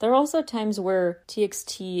 There are also times where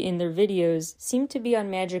TXT in their videos seem to be on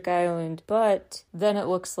Magic Island, but then it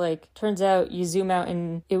looks like, turns out you zoom out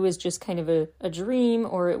and it was just kind of a dream,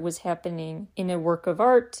 or it was happening in a work of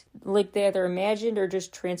art, like they either imagined or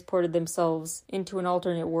just transported themselves into an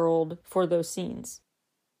alternate world for those scenes.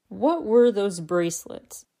 What were those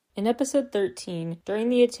bracelets? In episode 13, during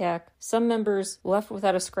the attack, some members left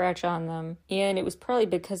without a scratch on them, and it was probably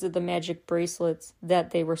because of the magic bracelets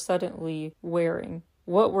that they were suddenly wearing.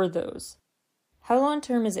 What were those? How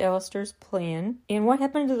long-term is Alistair's plan, and what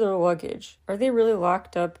happened to their luggage? Are they really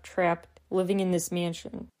locked up, trapped, living in this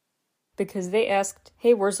mansion? Because they asked,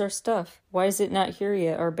 hey, where's our stuff? Why is it not here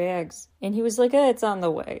yet, our bags? And he was like, it's on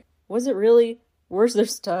the way. Was it really? Where's their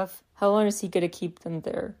stuff? How long is he going to keep them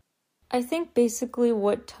there? I think basically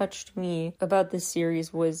what touched me about this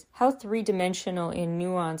series was how three-dimensional and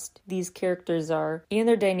nuanced these characters are and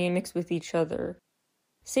their dynamics with each other.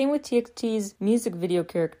 Same with TXT's music video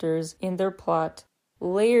characters and their plot,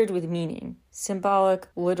 layered with meaning, symbolic,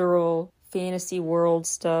 literal, fantasy world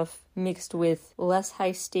stuff mixed with less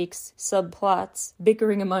high-stakes subplots,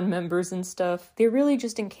 bickering among members and stuff. They really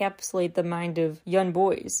just encapsulate the mind of young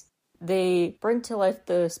boys. They bring to life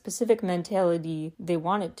the specific mentality they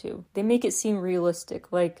wanted to. They make it seem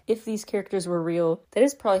realistic, like if these characters were real, that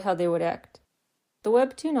is probably how they would act. The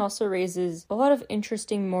webtoon also raises a lot of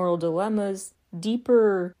interesting moral dilemmas,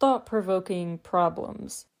 deeper, thought-provoking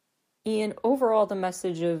problems. And overall, the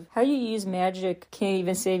message of how you use magic can't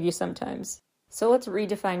even save you sometimes. So let's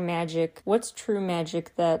redefine magic. What's true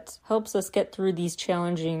magic that helps us get through these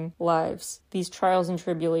challenging lives, these trials and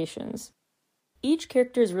tribulations? Each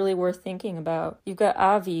character is really worth thinking about. You've got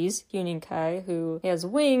Avi's, Huening-kai, who has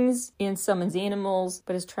wings and summons animals,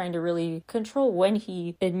 but is trying to really control when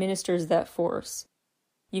he administers that force.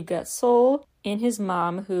 You've got Sol and his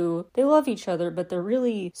mom, who they love each other, but they're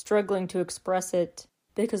really struggling to express it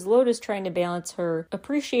because Lota's trying to balance her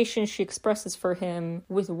appreciation she expresses for him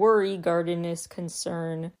with worry, guardedness,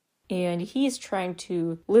 concern. And he's trying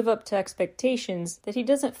to live up to expectations that he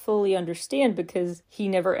doesn't fully understand because he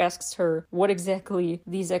never asks her what exactly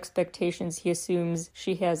these expectations he assumes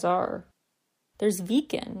she has are. There's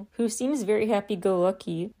Viken, who seems very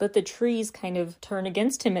happy-go-lucky, but the trees kind of turn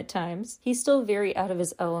against him at times. He's still very out of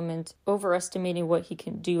his element, overestimating what he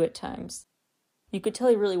can do at times. You could tell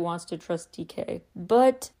he really wants to trust DK,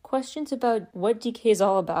 but questions about what DK is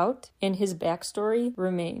all about and his backstory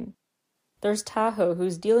remain. There's Taho,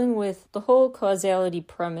 who's dealing with the whole causality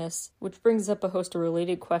premise, which brings up a host of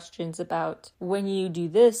related questions about when you do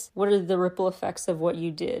this, what are the ripple effects of what you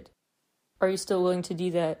did? Are you still willing to do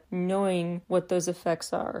that, knowing what those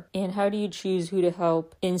effects are? And how do you choose who to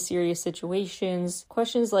help in serious situations?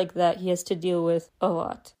 Questions like that he has to deal with a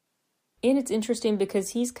lot. And it's interesting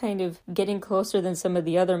because he's kind of getting closer than some of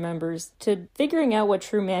the other members to figuring out what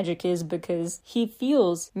true magic is because he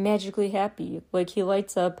feels magically happy, like he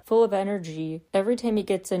lights up full of energy every time he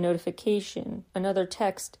gets a notification, another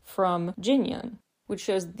text from Jinyoung, which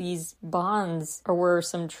shows these bonds are where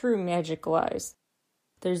some true magic lies.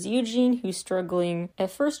 There's Eugene, who's struggling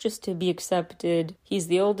at first just to be accepted. He's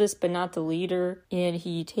the oldest but not the leader, and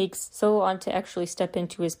he takes so long to actually step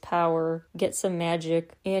into his power, get some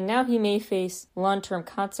magic, and now he may face long-term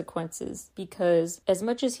consequences because as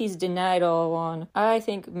much as he's denied all along, I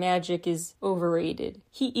think magic is overrated.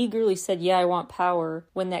 He eagerly said, "Yeah, I want power,"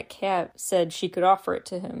 when that cat said she could offer it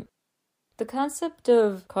to him. The concept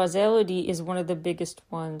of causality is one of the biggest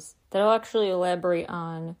ones that I'll actually elaborate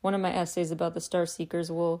on. One of my essays about the Starseekers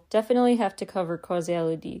will definitely have to cover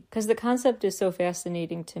causality, because the concept is so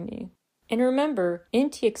fascinating to me. And remember, in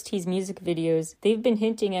TXT's music videos, they've been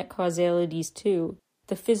hinting at causalities too.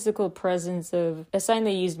 The physical presence of a sign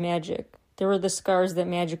they used magic. There were the scars that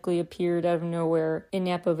magically appeared out of nowhere in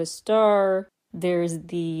Nap of a Star. There's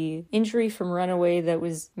the injury from Runaway that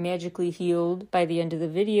was magically healed by the end of the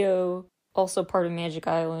video. Also part of Magic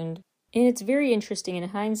Island. And it's very interesting in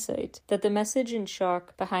hindsight that the message in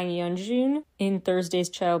chalk behind Yeonjun in Thursday's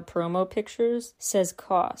Child promo pictures says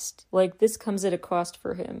cost. Like this comes at a cost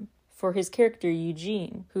for him. For his character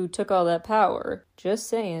Eugene, who took all that power. Just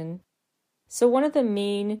saying. So one of the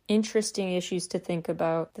main interesting issues to think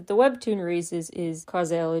about that the webtoon raises is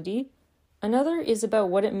causality. Another is about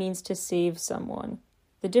what it means to save someone.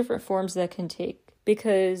 The different forms that can take.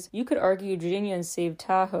 Because you could argue Jinyoung saved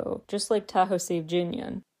Taho, just like Taho saved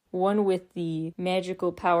Jinyoung. One with the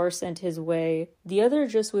magical power sent his way, the other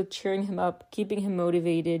just with cheering him up, keeping him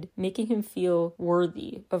motivated, making him feel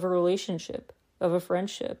worthy of a relationship, of a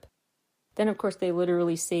friendship. Then of course they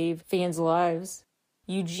literally save fans' lives.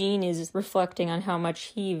 Eugene is reflecting on how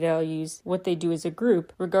much he values what they do as a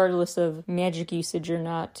group, regardless of magic usage or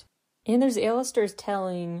not. And there's Alistair's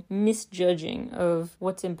telling misjudging of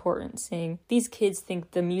what's important, saying, these kids think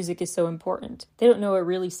the music is so important. They don't know what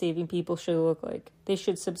really saving people should look like. They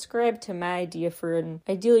should subscribe to my idea for an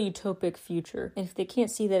ideal utopic future. And if they can't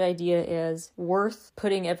see that idea as worth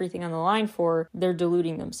putting everything on the line for, they're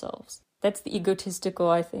deluding themselves. That's the egotistical,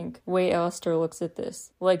 I think, way Alistair looks at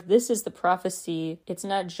this. Like, this is the prophecy. It's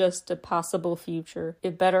not just a possible future.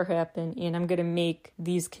 It better happen, and I'm gonna make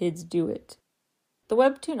these kids do it. The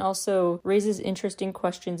webtoon also raises interesting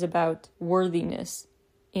questions about worthiness.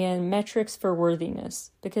 and metrics for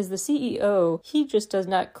worthiness, because the CEO, he just does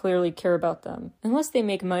not clearly care about them, unless they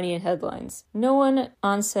make money in headlines. No one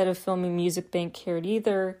on set of filming Music Bank cared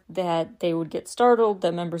either that they would get startled,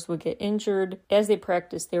 that members would get injured. As they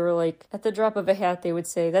practiced, they were like, at the drop of a hat, they would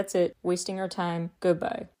say, "That's it, wasting our time,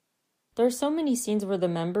 goodbye." There are so many scenes where the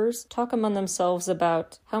members talk among themselves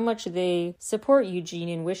about how much they support Eugene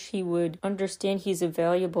and wish he would understand he's a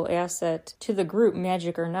valuable asset to the group,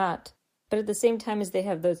 magic or not. But at the same time as they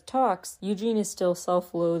have those talks, Eugene is still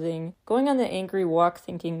self-loathing, going on the angry walk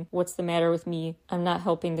thinking, "What's the matter with me? I'm not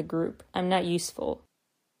helping the group. I'm not useful."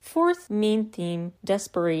 Fourth main theme,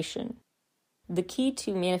 desperation. The key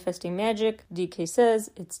to manifesting magic, DK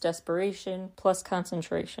says, it's desperation plus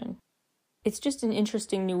concentration. It's just an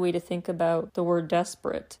interesting new way to think about the word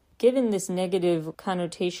desperate, given this negative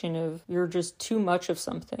connotation of you're just too much of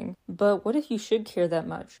something. But what if you should care that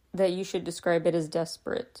much, that you should describe it as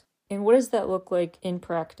desperate? And what does that look like in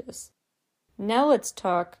practice? Now let's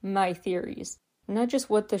talk my theories. Not just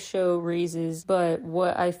what the show raises, but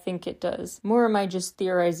what I think it does. More am I just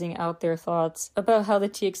theorizing out there thoughts about how the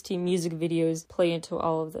TXT music videos play into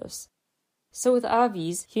all of this. So with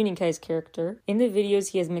Avi's, Huening-Kai's character, in the videos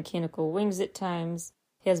he has mechanical wings at times,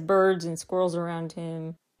 he has birds and squirrels around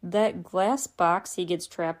him. That glass box he gets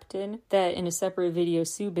trapped in, that in a separate video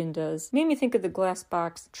Subin does, made me think of the glass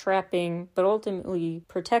box trapping, but ultimately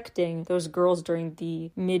protecting those girls during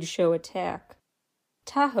the mid-show attack.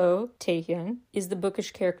 Taho, Taehyun, is the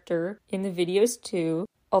bookish character in the videos too,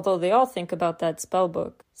 although they all think about that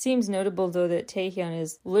spellbook. Seems notable though that Taehyun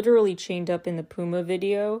is literally chained up in the Puma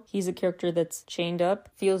video. He's a character that's chained up,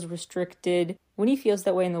 feels restricted. When he feels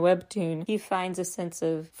that way in the webtoon, he finds a sense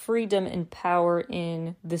of freedom and power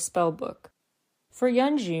in the spellbook. For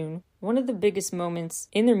Yeonjun, one of the biggest moments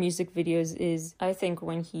in their music videos is, I think,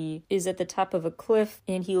 when he is at the top of a cliff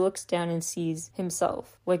and he looks down and sees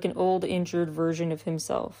himself, like an old injured version of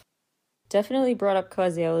himself. Definitely brought up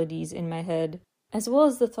causalities in my head. As well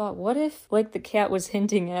as the thought, what if, like the cat was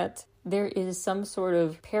hinting at, there is some sort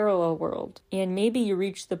of parallel world, and maybe you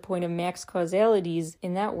reach the point of max causalities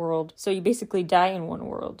in that world, so you basically die in one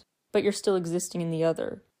world, but you're still existing in the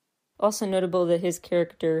other. Also notable that his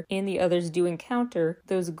character and the others do encounter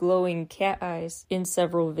those glowing cat eyes in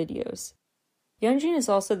several videos. Yeonjun is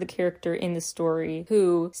also the character in the story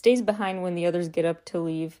who stays behind when the others get up to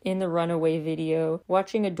leave in the runaway video,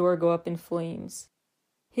 watching a door go up in flames.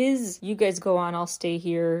 His "you guys go on, I'll stay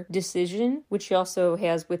here" decision, which he also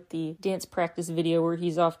has with the dance practice video where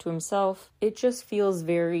he's off to himself, it just feels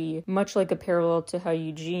very much like a parallel to how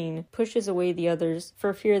Eugene pushes away the others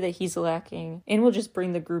for fear that he's lacking and will just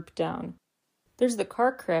bring the group down. There's the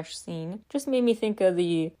car crash scene, just made me think of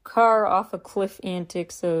the car off a cliff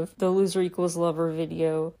antics of the Loser Equals Lover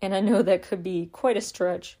video, and I know that could be quite a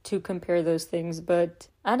stretch to compare those things, but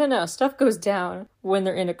I don't know, stuff goes down when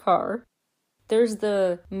they're in a car. There's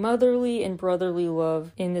the motherly and brotherly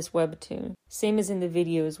love in this webtoon, same as in the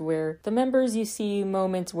videos where the members, you see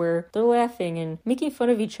moments where they're laughing and making fun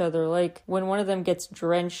of each other, like when one of them gets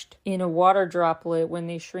drenched in a water droplet when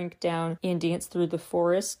they shrink down and dance through the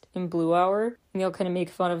forest in Blue Hour, and they'll kind of make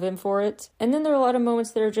fun of him for it. And then there are a lot of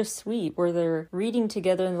moments that are just sweet, where they're reading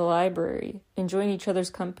together in the library, enjoying each other's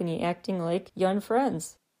company, acting like young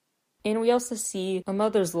friends. And we also see a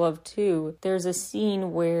mother's love too. There's a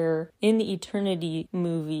scene where, in the Eternity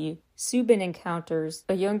movie, Subin encounters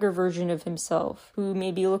a younger version of himself who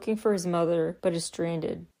may be looking for his mother but is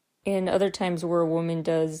stranded. And other times where a woman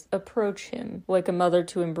does approach him, like a mother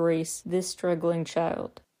to embrace this struggling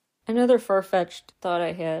child. Another far-fetched thought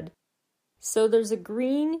I had. So there's a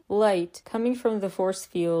green light coming from the force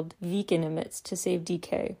field Viken emits to save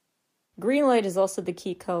DK. Green light is also the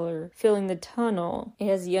key color, filling the tunnel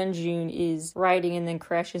as Yeonjun is riding and then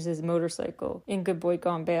crashes his motorcycle in Good Boy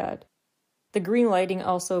Gone Bad. The green lighting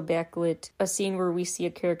also backlit a scene where we see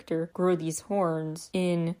a character grow these horns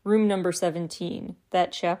in Room Number 17,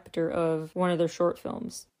 that chapter of one of their short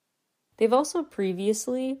films. They've also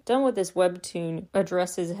previously done what this webtoon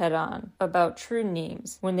addresses head-on about true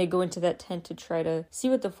names when they go into that tent to try to see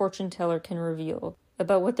what the fortune teller can reveal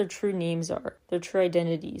about what their true names are, their true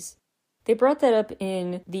identities. They brought that up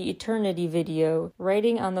in the Eternity video,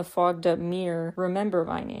 writing on the fogged up mirror, "Remember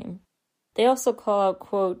my name." They also call out,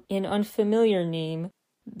 quote, "an unfamiliar name,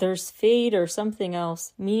 there's fade or something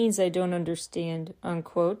else, meanings I don't understand,"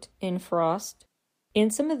 unquote, in Frost.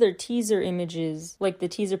 And some of their teaser images, like the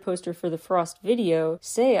teaser poster for the Frost video,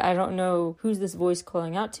 say, "I don't know who's this voice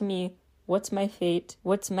calling out to me, what's my fate,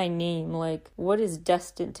 what's my name, like, what is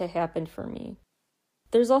destined to happen for me?"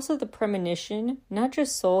 There's also the premonition, not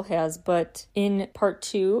just Soul has, but in part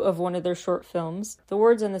 2 of one of their short films, the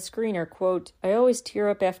words on the screen are, quote, "I always tear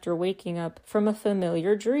up after waking up from a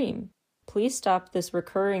familiar dream. Please stop this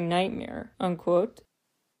recurring nightmare," unquote.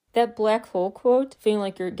 That black hole quote, feeling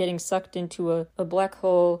like you're getting sucked into a black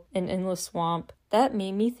hole, an endless swamp, that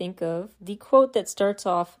made me think of the quote that starts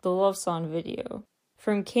off the Love Song video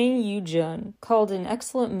from Kang Yoo-jun, called an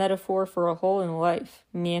excellent metaphor for a hole in life,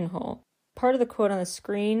 manhole. Part of the quote on the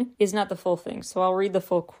screen is not the full thing, so I'll read the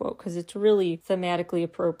full quote because it's really thematically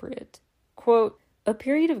appropriate. Quote, "A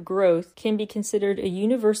period of growth can be considered a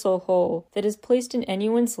universal hole that is placed in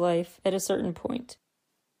anyone's life at a certain point.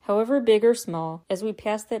 However big or small, as we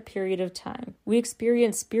pass that period of time, we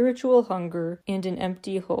experience spiritual hunger and an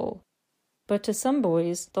empty hole. But to some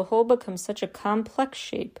boys, the hole becomes such a complex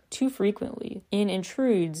shape too frequently and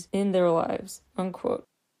intrudes in their lives," unquote.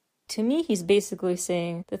 To me, he's basically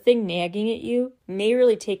saying the thing nagging at you may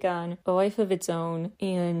really take on a life of its own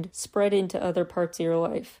and spread into other parts of your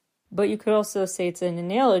life. But you could also say it's an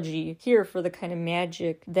analogy here for the kind of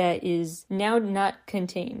magic that is now not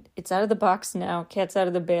contained. It's out of the box now, cat's out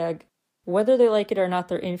of the bag. Whether they like it or not,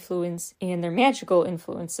 their influence, and their magical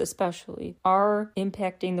influence especially, are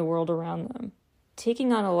impacting the world around them,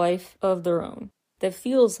 taking on a life of their own that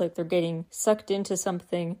feels like they're getting sucked into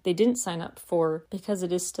something they didn't sign up for because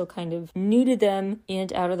it is still kind of new to them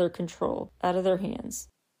and out of their control, out of their hands.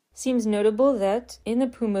 Seems notable that in the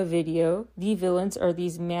Puma video, the villains are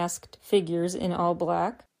these masked figures in all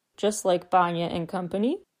black, just like Banya and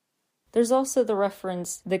company. There's also the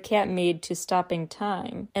reference the cat made to stopping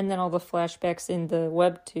time, and then all the flashbacks in the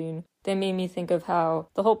webtoon that made me think of how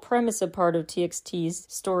the whole premise of part of TXT's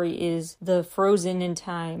story is the frozen in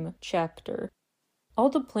time chapter. All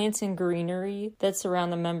the plants and greenery that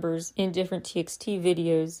surround the members in different TXT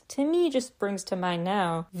videos, to me, just brings to mind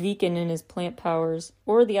now Viken and his plant powers,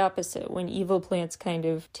 or the opposite, when evil plants kind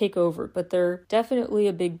of take over, but they're definitely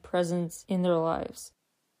a big presence in their lives.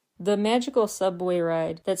 The magical subway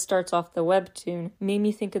ride that starts off the webtoon made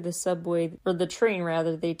me think of the subway, or the train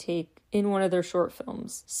rather, they take in one of their short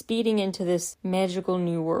films, speeding into this magical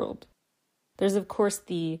new world. There's, of course,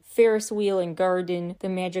 the Ferris wheel and garden, the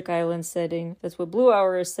Magic Island setting. That's what Blue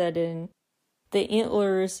Hour is set in. The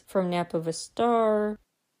antlers from Nap of a Star.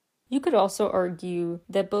 You could also argue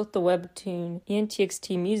that both the webtoon and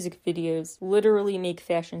TXT music videos literally make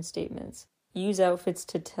fashion statements. Use outfits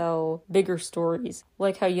to tell bigger stories,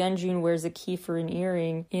 like how Yeonjun wears a key for an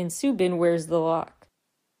earring and Subin wears the lock.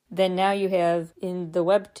 Then now you have, in the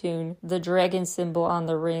webtoon, the dragon symbol on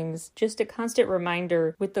the rings. Just a constant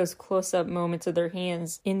reminder with those close-up moments of their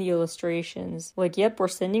hands in the illustrations. Like, yep, we're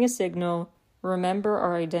sending a signal. Remember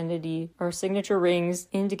our identity, our signature rings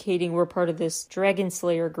indicating we're part of this Dragon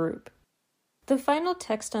Slayer group. The final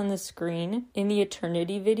text on the screen in the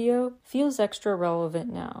Eternity video feels extra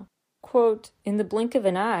relevant now. Quote, "In the blink of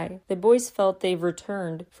an eye, the boys felt they've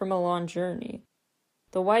returned from a long journey.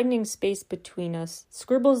 The widening space between us,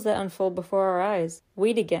 scribbles that unfold before our eyes,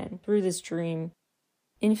 wait again through this dream.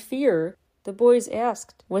 In fear, the boys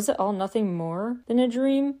asked, was it all nothing more than a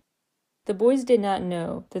dream? The boys did not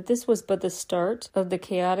know that this was but the start of the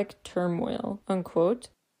chaotic turmoil," unquote.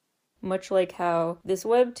 Much like how this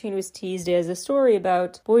webtoon was teased as a story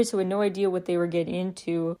about boys who had no idea what they were getting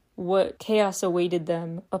into, what chaos awaited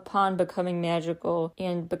them upon becoming magical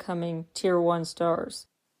and becoming Tier 1 stars.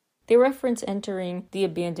 They reference entering the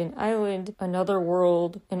abandoned island, another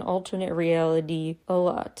world, an alternate reality a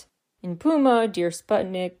lot. In Puma, Dear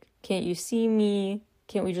Sputnik, Can't You See Me,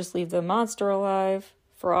 Can't We Just Leave the Monster Alive,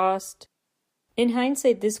 Frost. In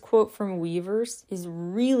hindsight, this quote from Weverse is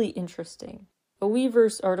really interesting. A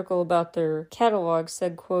Weverse article about their catalog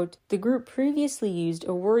said, quote, "The group previously used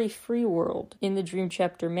a worry-free world in the Dream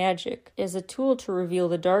Chapter Magic as a tool to reveal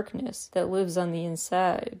the darkness that lives on the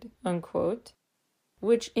inside," unquote.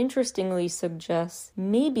 Which interestingly suggests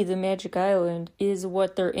maybe the Magic Island is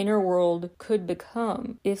what their inner world could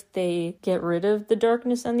become if they get rid of the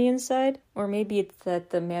darkness on the inside. Or maybe it's that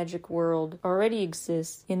the magic world already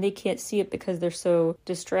exists and they can't see it because they're so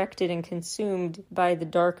distracted and consumed by the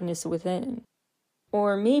darkness within.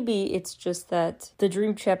 Or maybe it's just that the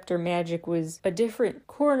Dream Chapter Magic was a different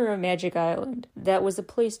corner of Magic Island that was a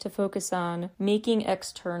place to focus on making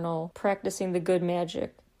external, practicing the good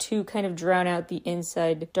magic, to kind of drown out the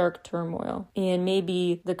inside dark turmoil. And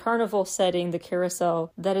maybe the carnival setting, the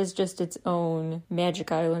carousel, that is just its own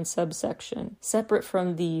Magic Island subsection, separate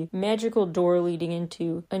from the magical door leading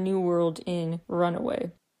into a new world in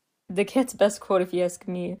Runaway. The cat's best quote, if you ask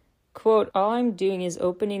me, quote, "All I'm doing is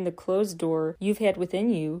opening the closed door you've had within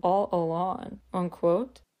you all along,"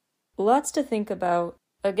 unquote. Lots to think about.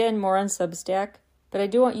 Again, more on Substack. but I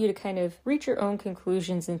do want you to kind of reach your own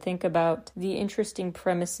conclusions and think about the interesting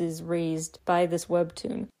premises raised by this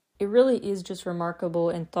webtoon. It really is just remarkable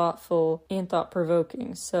and thoughtful and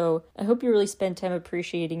thought-provoking, so I hope you really spend time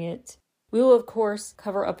appreciating it. We will, of course,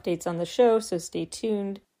 cover updates on the show, so stay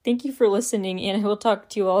tuned. Thank you for listening, and I will talk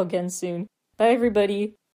to you all again soon. Bye, everybody!